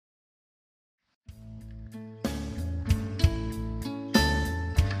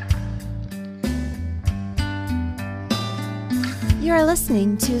You're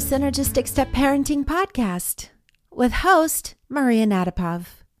listening to Synergistic Step Parenting Podcast with host Maria Nadapov,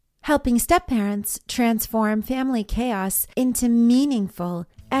 helping step parents transform family chaos into meaningful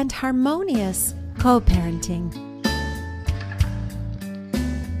and harmonious co-parenting.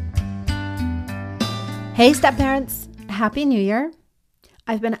 Hey step parents, Happy New Year.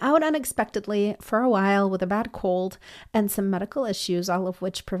 I've been out unexpectedly for a while with a bad cold and some medical issues, all of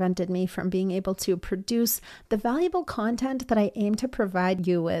which prevented me from being able to produce the valuable content that I aim to provide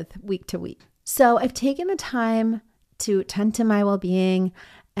you with week to week. So I've taken the time to tend to my well-being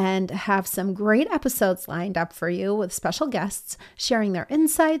and have some great episodes lined up for you with special guests sharing their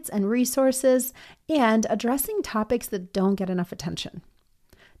insights and resources and addressing topics that don't get enough attention.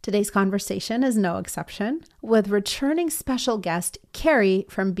 Today's conversation is no exception, with returning special guest Carrie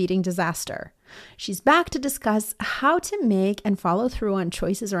from Beating Disaster. She's back to discuss how to make and follow through on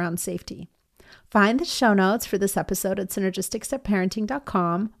choices around safety. Find the show notes for this episode at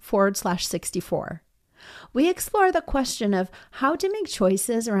synergisticstepparenting.com/64. We explore the question of how to make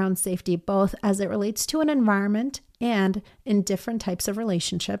choices around safety, both as it relates to an environment and in different types of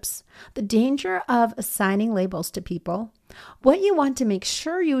relationships, the danger of assigning labels to people, what you want to make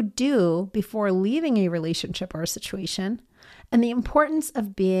sure you do before leaving a relationship or a situation, and the importance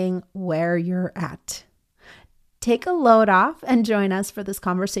of being where you're at. Take a load off and join us for this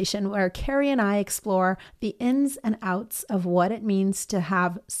conversation where Carrie and I explore the ins and outs of what it means to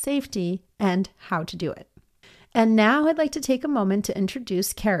have safety and how to do it. And now I'd like to take a moment to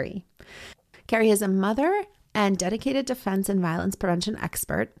introduce Carrie. Carrie is a mother and dedicated defense and violence prevention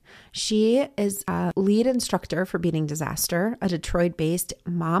expert. She is a lead instructor for Beating Disaster, a Detroit-based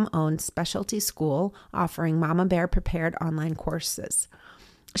mom-owned specialty school offering Mama Bear prepared online courses.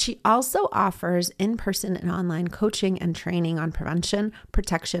 She also offers in-person and online coaching and training on prevention,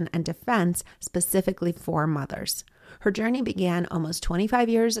 protection, and defense specifically for mothers. Her journey began almost 25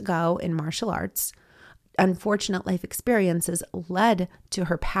 years ago in martial arts. Unfortunate life experiences led to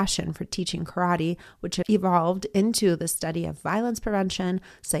her passion for teaching karate, which evolved into the study of violence prevention,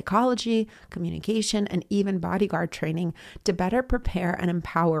 psychology, communication, and even bodyguard training to better prepare and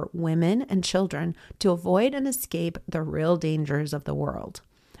empower women and children to avoid and escape the real dangers of the world.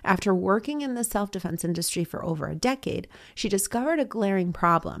 After working in the self-defense industry for over a decade, she discovered a glaring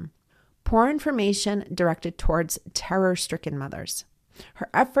problem: poor information directed towards terror-stricken mothers. Her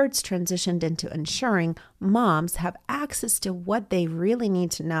efforts transitioned into ensuring moms have access to what they really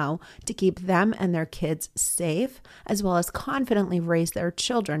need to know to keep them and their kids safe, as well as confidently raise their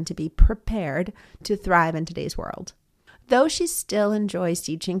children to be prepared to thrive in today's world. Though she still enjoys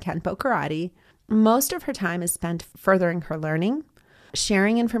teaching Kenpo karate, most of her time is spent furthering her learning,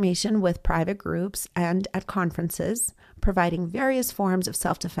 sharing information with private groups and at conferences, providing various forms of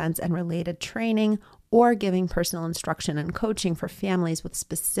self-defense and related training, or giving personal instruction and coaching for families with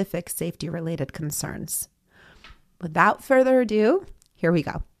specific safety-related concerns. Without further ado, here we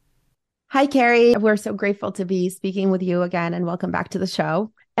go. Hi, Carrie. We're so grateful to be speaking with you again, and welcome back to the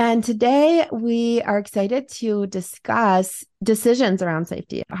show. And today we are excited to discuss decisions around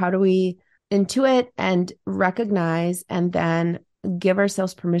safety. How do we intuit and recognize and then give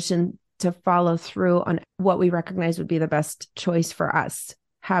ourselves permission to follow through on what we recognize would be the best choice for us,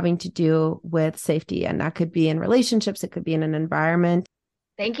 having to do with safety? And that could be in relationships, it could be in an environment.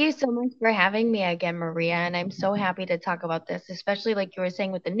 Thank you so much for having me again, Maria. And I'm so happy to talk about this, especially like you were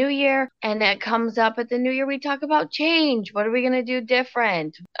saying with the new year. And it comes up at the new year, we talk about change. What are we going to do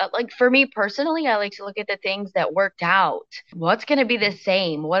different? Like for me personally, I like to look at the things that worked out. What's going to be the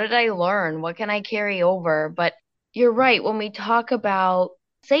same? What did I learn? What can I carry over? But you're right. When we talk about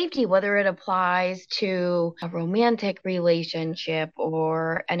safety, whether it applies to a romantic relationship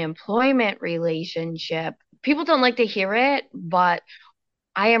or an employment relationship, people don't like to hear it, but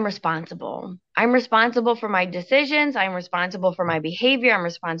I am responsible. I'm responsible for my decisions. I'm responsible for my behavior. I'm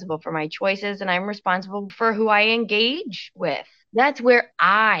responsible for my choices, and I'm responsible for who I engage with. That's where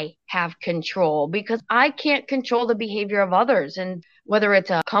I have control, because I can't control the behavior of others. And whether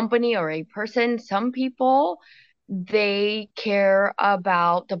it's a company or a person, some people, they care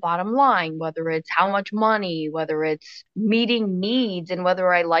about the bottom line, whether it's how much money, whether it's meeting needs, and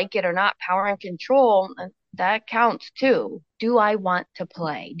whether I like it or not. Power and control, that counts too. Do I want to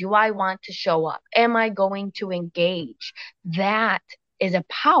play? Do I want to show up? Am I going to engage? That is a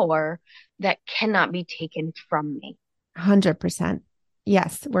power that cannot be taken from me. 100%.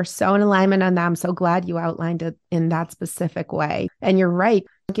 Yes, we're so in alignment on that. I'm so glad you outlined it in that specific way. And you're right.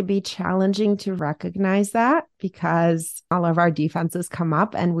 It can be challenging to recognize that because all of our defenses come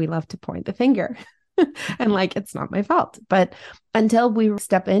up and we love to point the finger and like, it's not my fault. But until we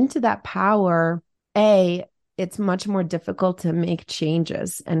step into that power, it's much more difficult to make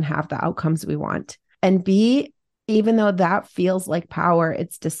changes and have the outcomes we want. And B, even though that feels like power,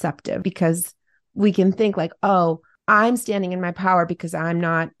 it's deceptive because we can think like, oh, I'm standing in my power because I'm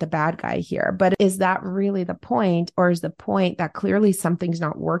not the bad guy here. But is that really the point? Or is the point that clearly something's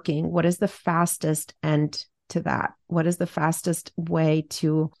not working? What is the fastest end to that? What is the fastest way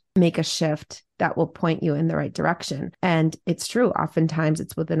to make a shift that will point you in the right direction? And it's true. Oftentimes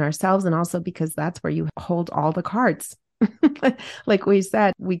it's within ourselves, and also because that's where you hold all the cards. Like we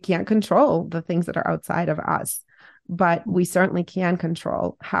said, we can't control the things that are outside of us, but we certainly can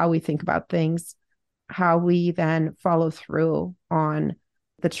control how we think about things, how we then follow through on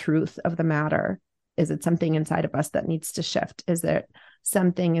the truth of the matter. Is it something inside of us that needs to shift? Is it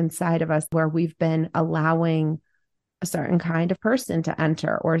something inside of us where we've been allowing a certain kind of person to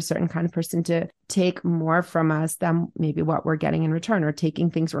enter, or a certain kind of person to take more from us than maybe what we're getting in return, or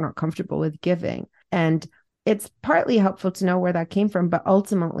taking things we're not comfortable with giving? And it's partly helpful to know where that came from, but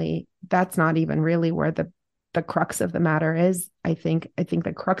ultimately that's not even really where the crux of the matter is. I think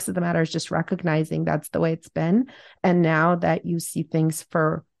the crux of the matter is just recognizing that's the way it's been. And now that you see things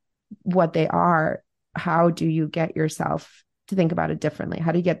for what they are, how do you get yourself to think about it differently?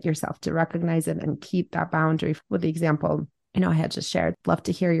 How do you get yourself to recognize it and keep that boundary? With the example, I had just shared, love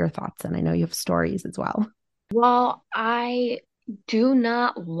to hear your thoughts. And I know you have stories as well. Well, I do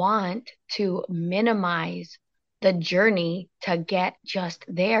not want to minimize the journey to get just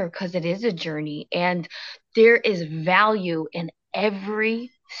there, because it is a journey and there is value in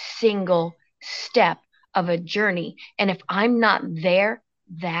every single step of a journey. And if I'm not there,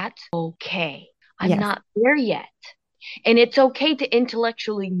 that's okay. I'm not there yet. And it's okay to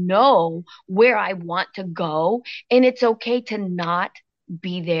intellectually know where I want to go. And it's okay to not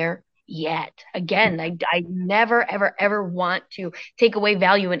be there yet. Again, I never, ever, ever want to take away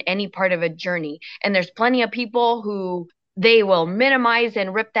value in any part of a journey. And there's plenty of people who they will minimize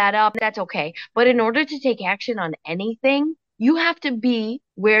and rip that up. That's okay. But in order to take action on anything, you have to be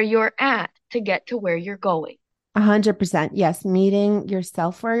where you're at to get to where you're going. 100%. Yes. Meeting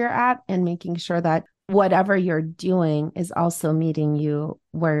yourself where you're at and making sure that whatever you're doing is also meeting you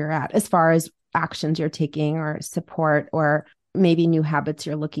where you're at, as far as actions you're taking or support or maybe new habits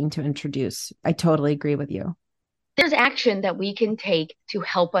you're looking to introduce. I totally agree with you. There's action that we can take to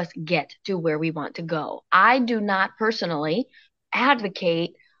help us get to where we want to go. I do not personally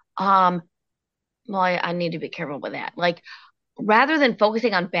advocate, well, I need to be careful with that. Like, rather than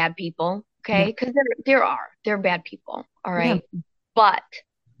focusing on bad people, okay, because they're bad people, all right? Yeah. But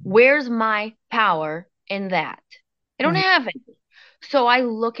where's my power in that? I don't have any. So I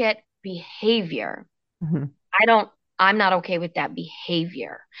look at behavior. Mm-hmm. I'm not okay with that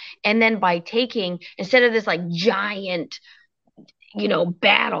behavior. And then by taking, instead of this like giant,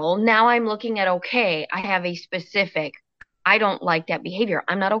 battle, now I'm looking at, okay, I have a specific, I don't like that behavior.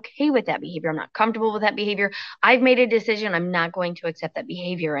 I'm not okay with that behavior. I'm not comfortable with that behavior. I've made a decision. I'm not going to accept that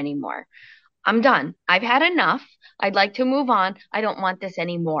behavior anymore. I'm done. I've had enough. I'd like to move on. I don't want this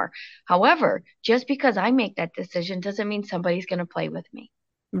anymore. However, just because I make that decision doesn't mean somebody's going to play with me.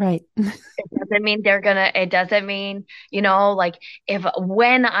 Right. It doesn't mean it doesn't mean, like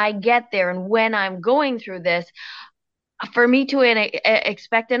when I get there and when I'm going through this, for me to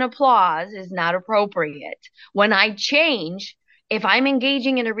expect an applause is not appropriate. When I change, if I'm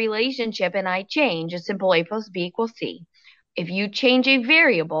engaging in a relationship and I change, a simple A plus B equals C. If you change a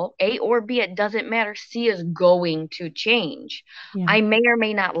variable, A or B, it doesn't matter. C is going to change. Yeah. I may or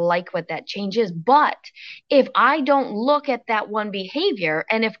may not like what that change is, but if I don't look at that one behavior,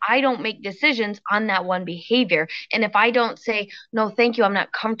 and if I don't make decisions on that one behavior, and if I don't say, no, thank you, I'm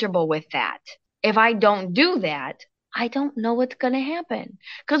not comfortable with that. If I don't do that, I don't know what's going to happen.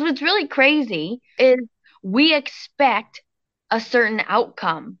 Because what's really crazy is we expect a certain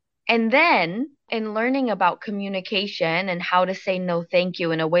outcome. And then in learning about communication and how to say no thank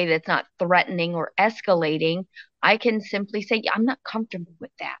you in a way that's not threatening or escalating, I can simply say, I'm not comfortable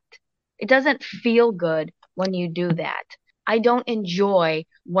with that. It doesn't feel good when you do that. I don't enjoy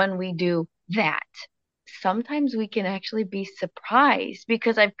when we do that. Sometimes we can actually be surprised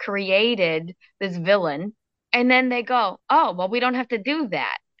because I've created this villain, and then they go, oh, well, we don't have to do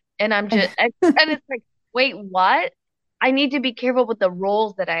that. And I'm just, and it's like, wait, what? I need to be careful with the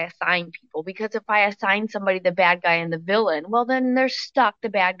roles that I assign people, because if I assign somebody the bad guy and the villain, well, then they're stuck the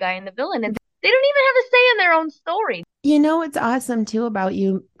bad guy and the villain, and they don't even have a say in their own story. What's awesome too about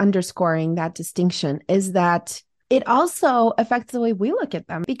you underscoring that distinction is that it also affects the way we look at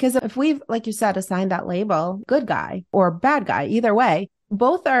them. Because if we've, like you said, assigned that label, good guy or bad guy, either way,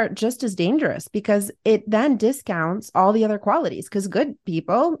 both are just as dangerous, because it then discounts all the other qualities. Because good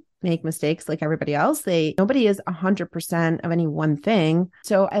people make mistakes like everybody else. Nobody is 100% of any one thing.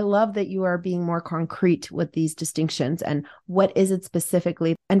 So I love that you are being more concrete with these distinctions and what is it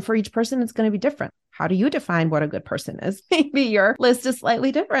specifically. And for each person, it's going to be different. How do you define what a good person is? Maybe your list is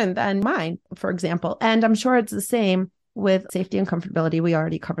slightly different than mine, for example. And I'm sure it's the same with safety and comfortability. We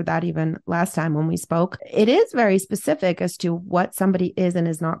already covered that even last time when we spoke. It is very specific as to what somebody is and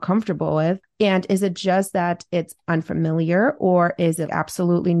is not comfortable with. And is it just that it's unfamiliar, or is it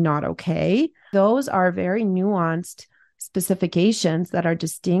absolutely not okay? Those are very nuanced specifications that are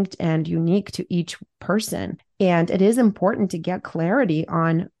distinct and unique to each person. And it is important to get clarity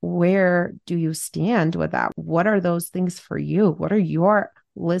on where do you stand with that? What are those things for you? What are your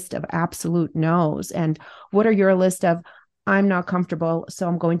list of absolute no's? And what are your list of, I'm not comfortable, so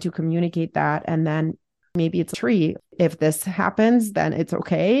I'm going to communicate that. And then maybe it's a tree. If this happens, then it's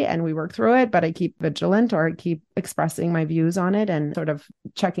okay. And we work through it, but I keep vigilant, or I keep expressing my views on it and sort of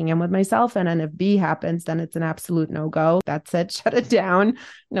checking in with myself. And then if B happens, then it's an absolute no-go. That's it. Shut it down.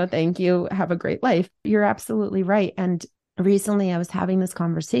 No, thank you. Have a great life. You're absolutely right. And recently I was having this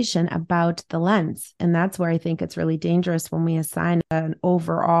conversation about the lens. And that's where I think it's really dangerous when we assign an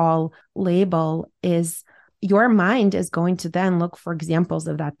overall label. Is your mind is going to then look for examples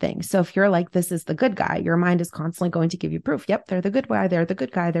of that thing. So if you're like, this is the good guy, your mind is constantly going to give you proof. Yep, they're the good guy. They're the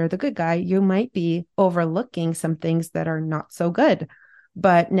good guy. They're the good guy. You might be overlooking some things that are not so good,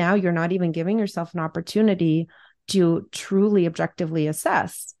 but now you're not even giving yourself an opportunity to truly objectively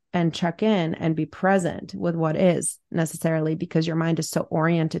assess and check in and be present with what is, necessarily because your mind is so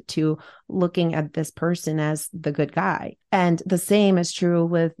oriented to looking at this person as the good guy. And the same is true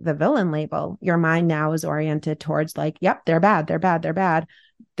with the villain label. Your mind now is oriented towards like, yep, they're bad, they're bad, they're bad.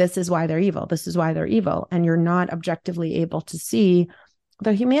 This is why they're evil. This is why they're evil. And you're not objectively able to see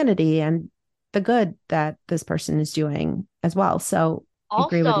the humanity and the good that this person is doing as well. So I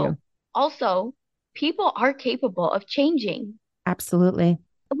agree with you. Also, people are capable of changing. Absolutely.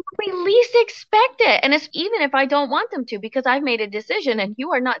 We least expect it. And it's even if I don't want them to, because I've made a decision and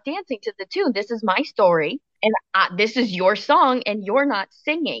you are not dancing to the tune. This is my story and this is your song and you're not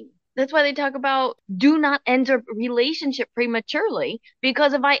singing. That's why they talk about do not end a relationship prematurely,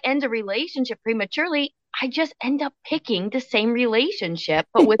 because if I end a relationship prematurely, I just end up picking the same relationship,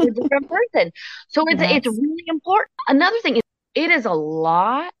 but with a different person. So it's really important. Another thing is it is a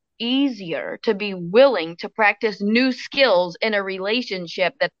lot easier to be willing to practice new skills in a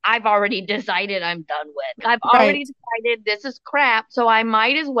relationship that I've already decided I'm done with. I've already decided this is crap, so I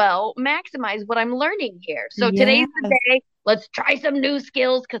might as well maximize what I'm learning here. So today's the day. Let's try some new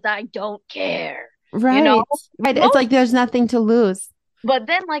skills because I don't care. Right. You know? Right. It's like there's nothing to lose. But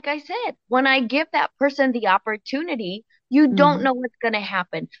then, like I said, when I give that person the opportunity, you don't know what's going to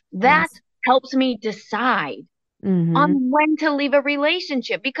happen. That helps me decide on when to leave a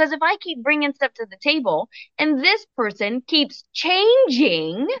relationship. Because if I keep bringing stuff to the table and this person keeps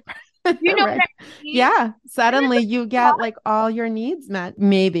changing, you know what I mean? Yeah. Suddenly you get like all your needs met,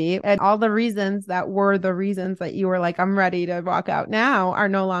 maybe. And all the reasons that were the reasons that you were like, I'm ready to walk out now, are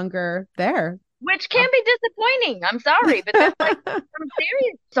no longer there. Which can be disappointing. I'm sorry, but that's like, I'm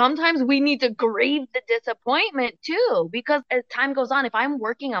serious. Sometimes we need to grieve the disappointment too, because as time goes on, if I'm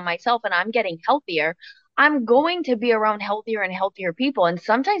working on myself and I'm getting healthier, I'm going to be around healthier and healthier people. And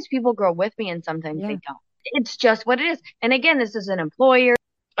sometimes people grow with me and sometimes they don't. It's just what it is. And again, this is an employer.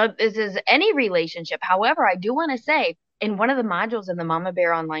 This is any relationship. However, I do want to say in one of the modules in the Mama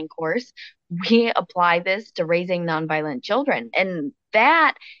Bear online course, we apply this to raising nonviolent children. And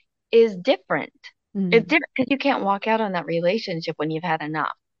that is different. It's different because you can't walk out on that relationship when you've had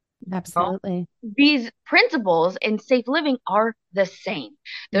enough. Absolutely. These principles in safe living are the same.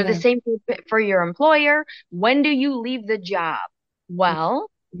 They're the same for your employer. When do you leave the job?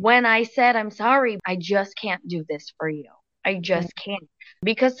 Well, when I said, I'm sorry, I just can't do this for you. I just can't.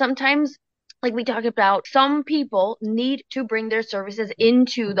 Because sometimes, like we talked about, some people need to bring their services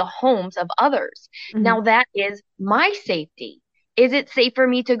into the homes of others. Now that is my safety. Is it safe for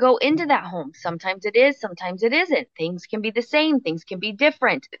me to go into that home? Sometimes it is, sometimes it isn't. Things can be the same, things can be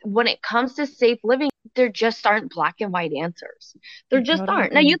different. When it comes to safe living, there just aren't black and white answers. There just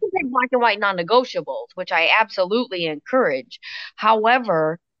aren't. Now, you can say black and white non-negotiables, which I absolutely encourage.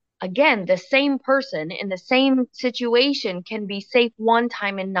 However, again, the same person in the same situation can be safe one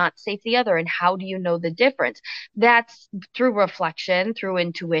time and not safe the other. And how do you know the difference? That's through reflection, through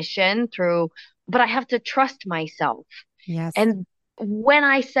intuition, but I have to trust myself. Yes. And when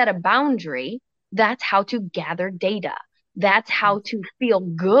I set a boundary, that's how to gather data. That's how to feel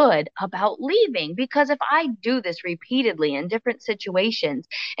good about leaving. Because if I do this repeatedly in different situations,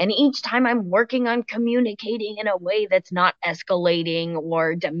 and each time I'm working on communicating in a way that's not escalating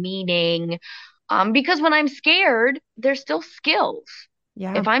or demeaning, because when I'm scared, there's still skills.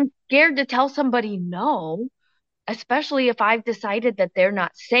 Yeah. If I'm scared to tell somebody no, especially if I've decided that they're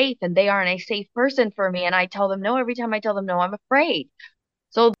not safe and they aren't a safe person for me, and I tell them no every time I tell them no, I'm afraid.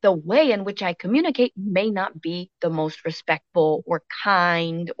 So the way in which I communicate may not be the most respectful or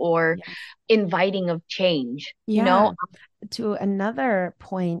kind or Yes. inviting of change, you Yeah. know? To another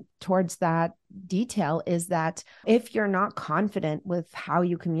point towards that detail is that if you're not confident with how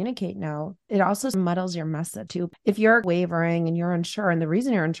you communicate now, it also muddles your message too. If you're wavering and you're unsure, and the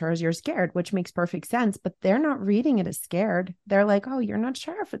reason you're unsure is you're scared, which makes perfect sense, but they're not reading it as scared. They're like, oh, you're not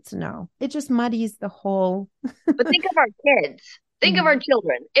sure if it's a no. It just muddies the whole. But think of our kids. Think of our Mhm.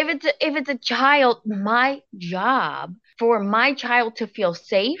 children. If it's a child, my job for my child to feel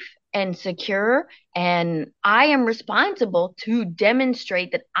safe and secure, and I am responsible to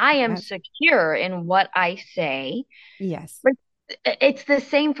demonstrate that I am Yes. secure in what I say. Yes. But it's the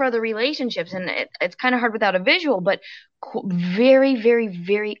same for other relationships, and it's kind of hard without a visual, but very, very,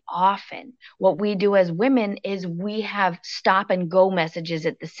 very often what we do as women is we have stop and go messages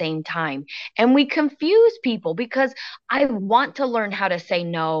at the same time, and we confuse people because I want to learn how to say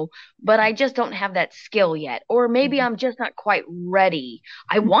no, but I just don't have that skill yet, or maybe Mhm. I'm just not quite ready.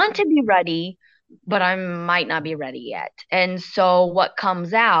 I want to be ready, but I might not be ready yet. And so what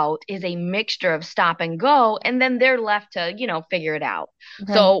comes out is a mixture of stop and go, and then they're left to, figure it out.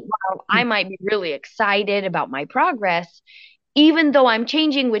 Right. So while I might be really excited about my progress, even though I'm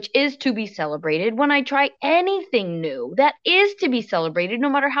changing, which is to be celebrated, when I try anything new, that is to be celebrated, no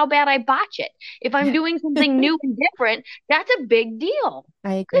matter how bad I botch it. If I'm doing something new and different, that's a big deal.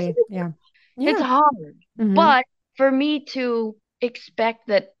 I This agree. is Yeah. it's Yeah. hard. Hmm. But for me to expect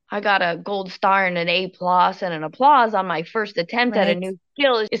that I got a gold star and an A plus and an applause on my first attempt at a Right. new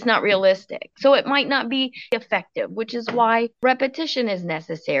skill, it's not realistic. So it might not be effective, which is why repetition is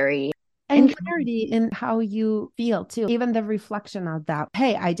necessary. And And clarity in how you feel too. Even the reflection of that.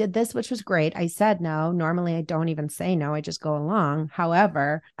 Hey, I did this, which was great. I said no. Normally, I don't even say no. I just go along.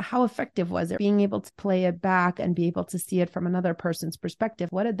 However, how effective was it? Being able to play it back and be able to see it from another person's perspective.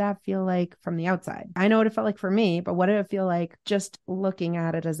 What did that feel like from the outside? I know what it felt like for me, but what did it feel like just looking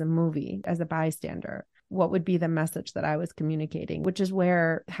at it as a movie, as a bystander? What would be the message that I was communicating, which is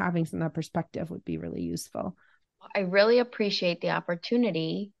where having some of that perspective would be really useful. I really appreciate the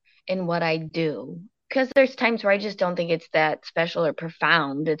opportunity in what I do. Because there's times where I just don't think it's that special or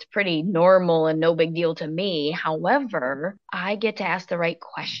profound. It's pretty normal and no big deal to me. However, I get to ask the right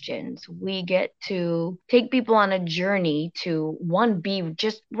questions. We get to take people on a journey to one, be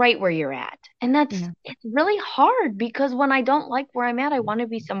just right where you're at. And Yeah. it's really hard because when I don't like where I'm at, I want to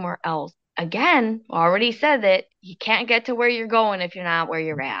be somewhere else. Again, already said that you can't get to where you're going if you're not where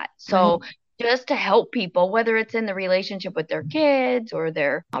you're at. Right. So just to help people, whether it's in the relationship with their kids or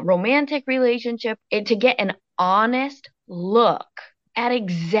their romantic relationship, and to get an honest look at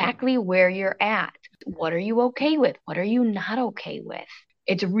exactly where you're at. What are you okay with? What are you not okay with?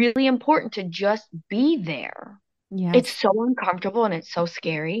 It's really important to just be there. It's Yes. so uncomfortable and it's so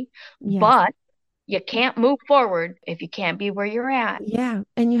scary, Yes. but you can't move forward if you can't be where you're at. Yeah.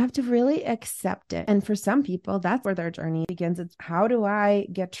 And you have to really accept it. And for some people, that's where their journey begins. It's how do I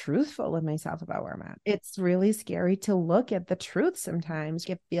get truthful with myself about where I'm at? It's really scary to look at the truth sometimes.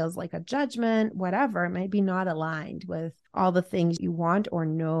 It feels like a judgment, whatever. It might be not aligned with all the things you want or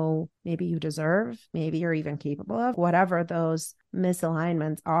know maybe you deserve, maybe you're even capable of, whatever those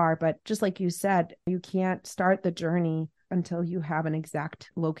misalignments are. But just like you said, you can't start the journey until you have an exact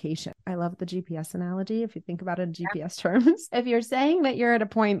location. I love the GPS analogy. If you think about it in GPS terms, if you're saying that you're at a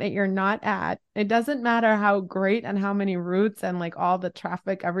point that you're not at, it doesn't matter how great and how many routes and like all the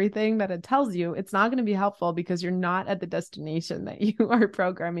traffic, everything that it tells you, it's not going to be helpful because you're not at the destination that you are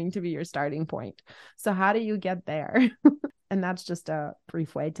programming to be your starting point. So how do you get there? And that's just a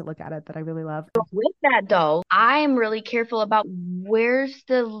brief way to look at it that I really love. With that, though, I'm really careful about where's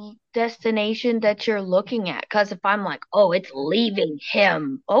the destination that you're looking at. Because if I'm like, oh, it's leaving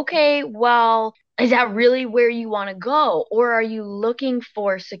him, okay, well, is that really where you want to go? Or are you looking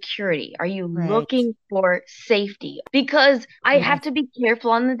for security? Are you Right. looking for safety? Because I have Yes, to be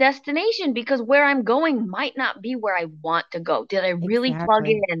careful on the destination because where I'm going might not be where I want to go. Did I really plug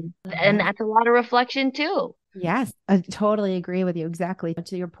exactly. in? And Yes. that's a lot of reflection, too. Yes, I totally agree with you. Exactly.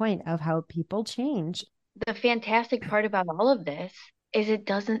 To your point of how people change. The fantastic part about all of this is it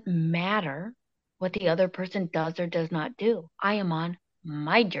doesn't matter what the other person does or does not do. I am on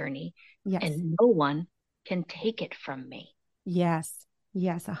my journey Yes. and no one can take it from me. Yes.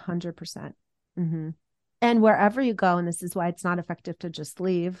 Yes. 100%. And wherever you go, and this is why it's not effective to just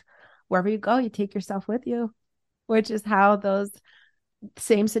leave, wherever you go, you take yourself with you, which is how those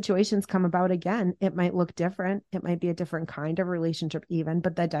same situations come about again. It might look different. It might be a different kind of relationship even,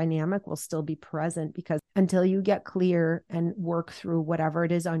 but the dynamic will still be present, because until you get clear and work through whatever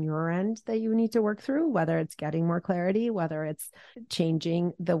it is on your end that you need to work through, whether it's getting more clarity, whether it's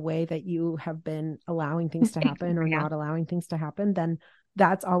changing the way that you have been allowing things to happen or not allowing things to happen, then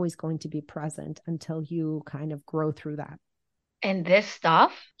that's always going to be present until you kind of grow through that. And this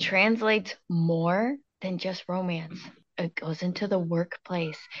stuff translates more than just romance. It goes into the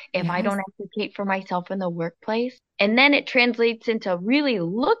workplace. If I don't advocate for myself in the workplace, and then it translates into really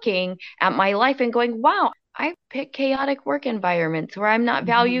looking at my life and going, wow, I pick chaotic work environments where I'm not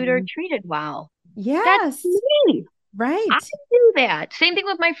valued or treated well. Yes. That's me. Right. I do that. Same thing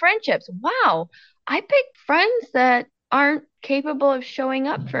with my friendships. Wow, I pick friends that aren't capable of showing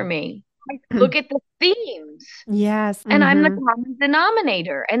up for me. I look at the themes. Yes. And I'm the common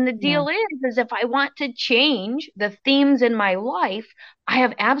denominator. And the deal is if I want to change the themes in my life, I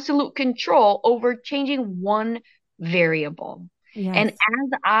have absolute control over changing one variable. Yes. And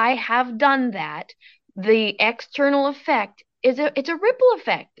as I have done that, the external effect is it's a ripple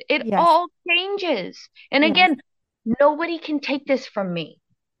effect. It all changes. And again, nobody can take this from me.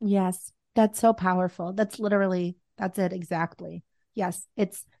 Yes. That's so powerful. That's it exactly. Yes.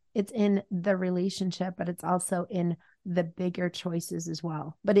 It's in the relationship, but it's also in the bigger choices as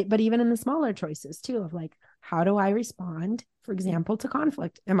well. But even in the smaller choices too, of like, how do I respond, for example, to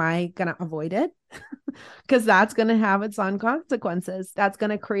conflict? Am I going to avoid it? Because that's going to have its own consequences. That's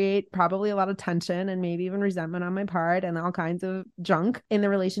going to create probably a lot of tension and maybe even resentment on my part and all kinds of junk in the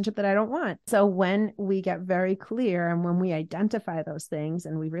relationship that I don't want. So when we get very clear and when we identify those things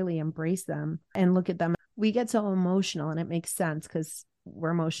and we really embrace them and look at them, we get so emotional, and it makes sense because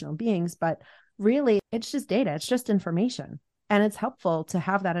we're emotional beings, but really it's just data. It's just information. And it's helpful to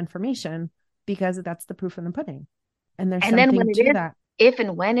have that information because that's the proof in the pudding. And there's something to that. If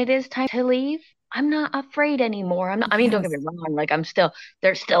and when it is time to leave, I'm not afraid anymore. I mean, don't get me wrong. Like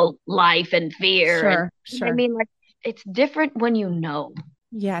there's still life and fear. Sure. I mean, like it's different when you know.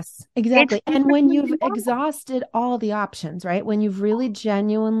 Yes, exactly. And when you've exhausted all the options, right? When you've really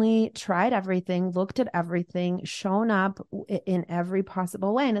genuinely tried everything, looked at everything, shown up in every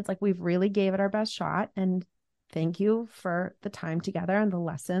possible way. And it's like, we've really gave it our best shot. And thank you for the time together and the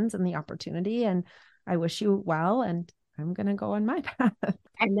lessons and the opportunity. And I wish you well. And I'm going to go on my path.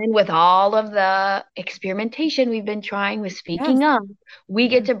 And then with all of the experimentation we've been trying with speaking up, we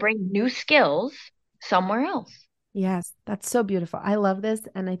get to bring new skills somewhere else. Yes, that's so beautiful. I love this.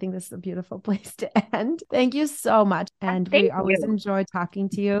 And I think this is a beautiful place to end. Thank you so much. And we always enjoy talking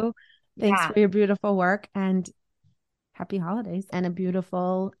to you. Thanks for your beautiful work, and happy holidays and a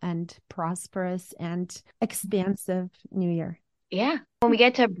beautiful and prosperous and expansive new year. Yeah. When we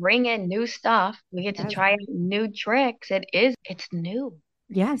get to bring in new stuff, we get to try new tricks. It's new.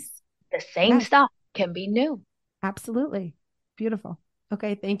 Yes. The same stuff can be new. Absolutely. Beautiful.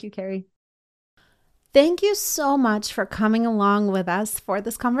 Okay. Thank you, Carrie. Thank you so much for coming along with us for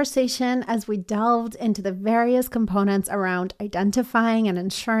this conversation as we delved into the various components around identifying and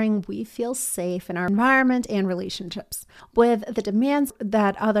ensuring we feel safe in our environment and relationships. With the demands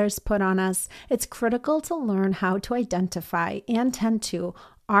that others put on us, it's critical to learn how to identify and tend to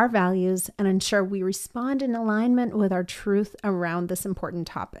our values and ensure we respond in alignment with our truth around this important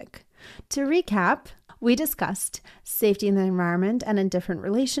topic. To recap, we discussed safety in the environment and in different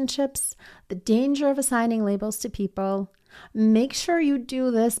relationships, the danger of assigning labels to people. Make sure you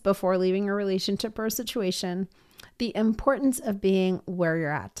do this before leaving a relationship or a situation, the importance of being where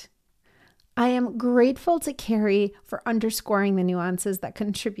you're at. I am grateful to Carrie for underscoring the nuances that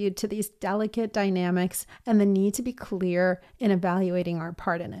contribute to these delicate dynamics and the need to be clear in evaluating our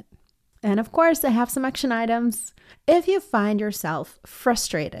part in it. And of course, I have some action items. If you find yourself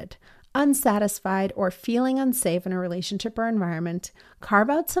frustrated, unsatisfied, or feeling unsafe in a relationship or environment, carve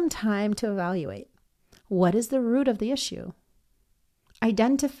out some time to evaluate. What is the root of the issue?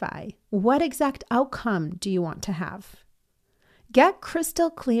 Identify what exact outcome do you want to have? Get crystal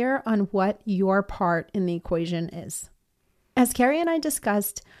clear on what your part in the equation is. As Carrie and I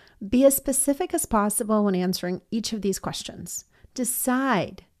discussed, be as specific as possible when answering each of these questions.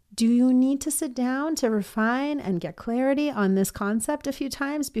 Decide. Do you need to sit down to refine and get clarity on this concept a few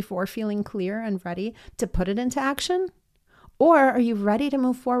times before feeling clear and ready to put it into action? Or are you ready to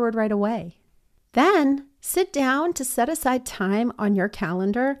move forward right away? Then sit down to set aside time on your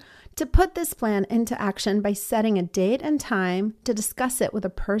calendar to put this plan into action by setting a date and time to discuss it with a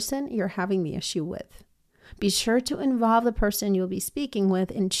person you're having the issue with. Be sure to involve the person you'll be speaking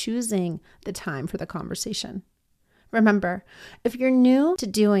with in choosing the time for the conversation. Remember, if you're new to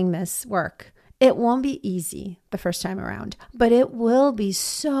doing this work, it won't be easy the first time around, but it will be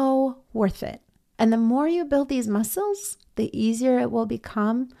so worth it. And the more you build these muscles, the easier it will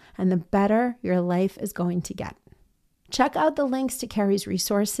become and the better your life is going to get. Check out the links to Carrie's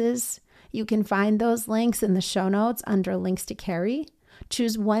resources. You can find those links in the show notes under links to Carrie.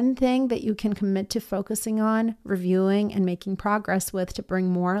 Choose one thing that you can commit to focusing on, reviewing, and making progress with to bring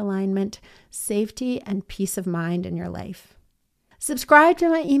more alignment, safety, and peace of mind in your life. Subscribe to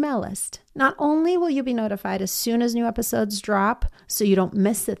my email list. Not only will you be notified as soon as new episodes drop so you don't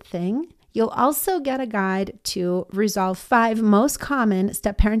miss a thing, you'll also get a guide to resolve 5 most common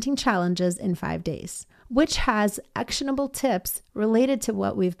step parenting challenges in 5 days, which has actionable tips related to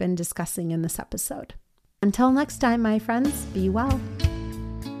what we've been discussing in this episode. Until next time, my friends, be well.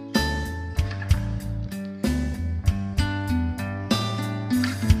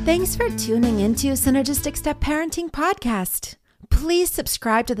 Thanks for tuning into Synergistic Step Parenting Podcast. Please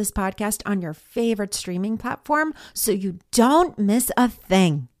subscribe to this podcast on your favorite streaming platform so you don't miss a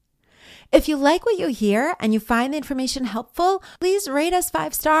thing. If you like what you hear and you find the information helpful, please rate us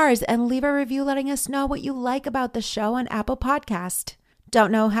 5 stars and leave a review letting us know what you like about the show on Apple Podcast.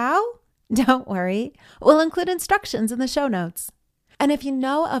 Don't know how? Don't worry. We'll include instructions in the show notes. And if you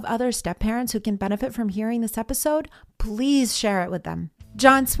know of other step parents who can benefit from hearing this episode, please share it with them.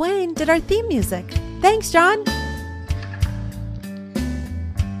 John Swain did our theme music. Thanks, John.